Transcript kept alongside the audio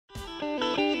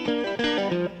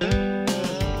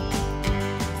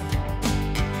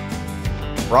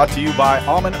Brought to you by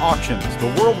Alman Auctions, the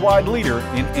worldwide leader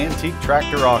in antique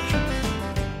tractor auctions.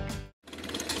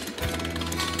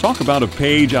 Talk about a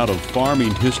page out of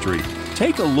farming history.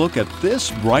 Take a look at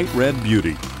this bright red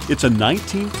beauty. It's a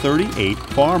 1938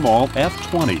 Farmall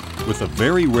F20 with a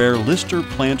very rare lister,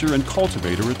 planter, and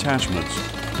cultivator attachments.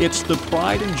 It's the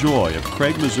pride and joy of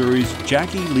Craig, Missouri's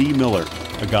Jackie Lee Miller,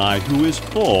 a guy who is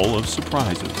full of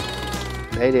surprises.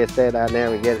 They just said I'd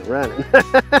never get it running.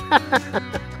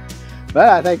 But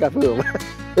I think I fooled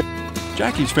them.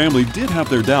 Jackie's family did have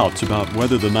their doubts about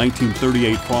whether the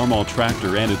 1938 Farmall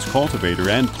tractor and its cultivator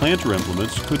and planter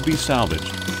implements could be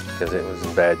salvaged. Because it was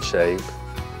in bad shape,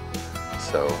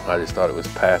 so I just thought it was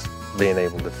past being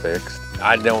able to fix.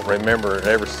 I don't remember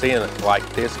ever seeing it like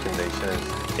this condition.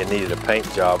 It needed a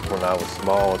paint job when I was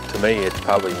small. To me, it's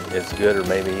probably as good or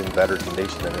maybe even better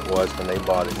condition than it was when they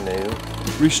bought it new.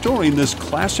 Restoring this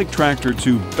classic tractor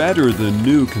to better than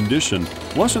new condition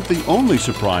wasn't the only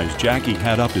surprise Jackie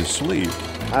had up his sleeve.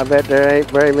 I bet there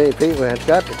ain't very many people that's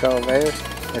got the cultivator,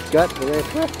 that's got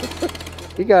the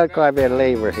You got quite a bit of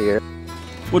labor here.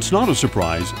 What's not a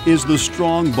surprise is the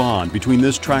strong bond between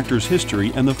this tractor's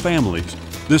history and the family's.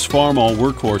 This Farmall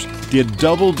workhorse did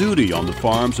double duty on the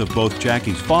farms of both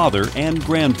Jackie's father and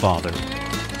grandfather.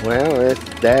 Well, it's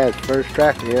Dad's first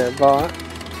tractor he ever bought.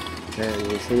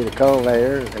 And you see the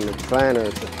cultivator and the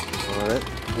planters on it.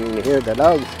 You can hear the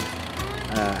dogs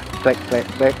click, click,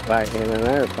 click like in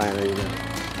another planter.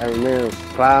 I remember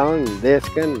plowing,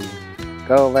 disking,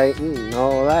 cultivating and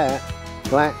all that,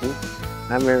 planting.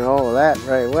 I remember all of that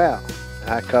very well.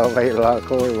 I cultivated a lot of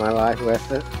corn in my life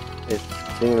with it. It's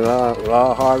seen a lot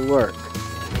of hard work.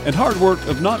 And hard work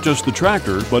of not just the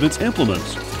tractor, but its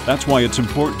implements. That's why it's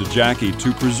important to Jackie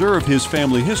to preserve his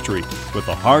family history with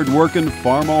a hard-working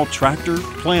Farmall tractor,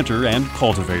 planter, and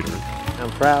cultivator. I'm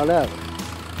proud of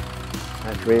it.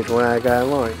 That's the reason why I got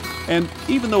one. And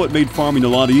even though it made farming a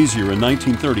lot easier in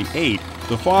 1938,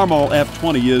 the Farmall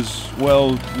F20 is,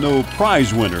 well, no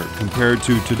prize winner compared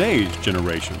to today's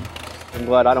generation. I'm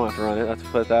glad I don't have to run it, let's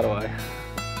put it that way.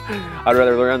 I'd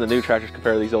rather run the new tractors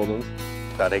compared to these old ones.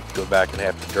 I'd hate to go back and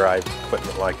have to drive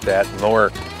equipment like that,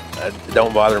 nor it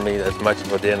don't bother me as much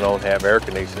if it don't have air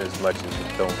conditioning as much as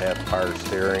it don't have power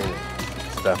steering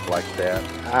and stuff like that.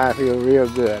 I feel real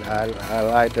good. I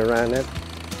like to run it.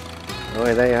 The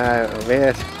only thing I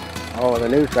miss, all the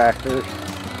new tractors,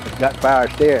 it's got power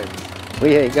steering.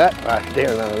 We ain't got power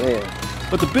steering on this.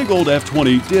 But the big old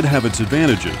F20 did have its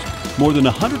advantages. More than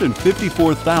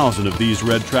 154,000 of these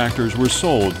red tractors were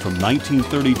sold from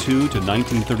 1932 to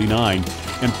 1939,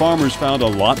 and farmers found a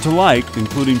lot to like,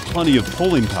 including plenty of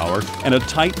pulling power and a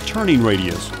tight turning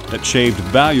radius that shaved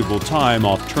valuable time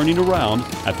off turning around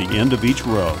at the end of each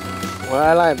row. What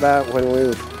I like about when we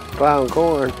was plowing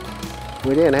corn,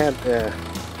 we didn't have to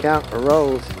count the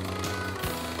rows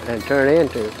and turn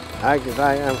into it. I'm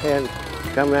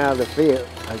coming out of the field,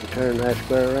 I could turn that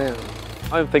square around.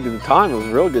 I think at the time it was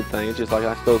a real good thing. It's just like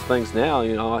I suppose things now,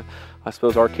 you know, I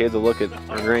suppose our kids will look at,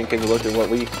 our grandkids will look at what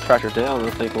we tractors now and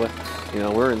they'll think, well, you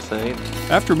know, we're insane.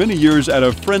 After many years at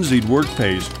a frenzied work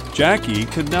pace, Jackie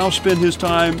could now spend his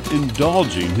time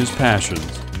indulging his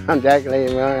passions. I'm Jackie Lee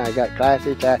Miller, I got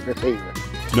classic tractor fever.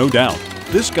 No doubt,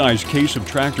 this guy's case of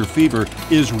tractor fever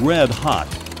is red hot.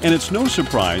 And it's no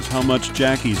surprise how much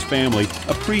Jackie's family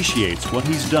appreciates what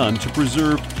he's done to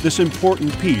preserve this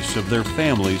important piece of their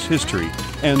family's history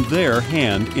and their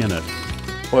hand in it.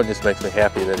 Well, it just makes me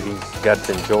happy that he's got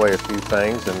to enjoy a few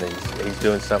things and he's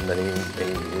doing something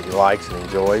that he likes and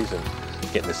enjoys and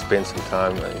getting to spend some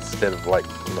time instead of, like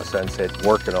my son said,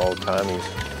 working all the time. He's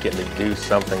getting to do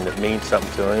something that means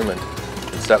something to him and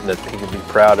something that he can be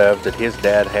proud of that his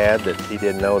dad had that he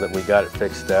didn't know that we got it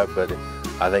fixed up. But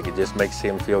I think it just makes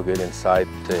him feel good inside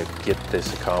to get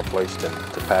this accomplished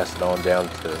and to pass it on down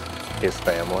to his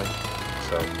family.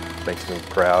 So it makes me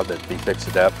proud that he fixed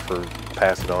it up for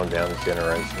pass it on down the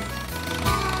generations.